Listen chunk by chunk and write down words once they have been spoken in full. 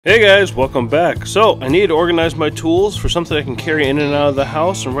Hey guys, welcome back. So, I need to organize my tools for something I can carry in and out of the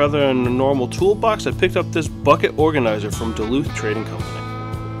house, and rather than a normal toolbox, I picked up this bucket organizer from Duluth Trading Company.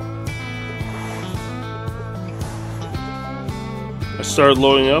 I started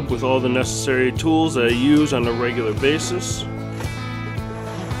loading up with all the necessary tools that I use on a regular basis,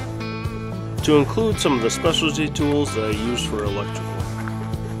 to include some of the specialty tools that I use for electrical.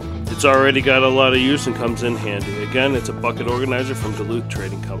 It's already got a lot of use and comes in handy. Again, it's a bucket organizer from Duluth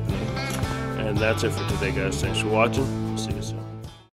Trading Company. And that's it for today, guys. Thanks for watching. See you soon.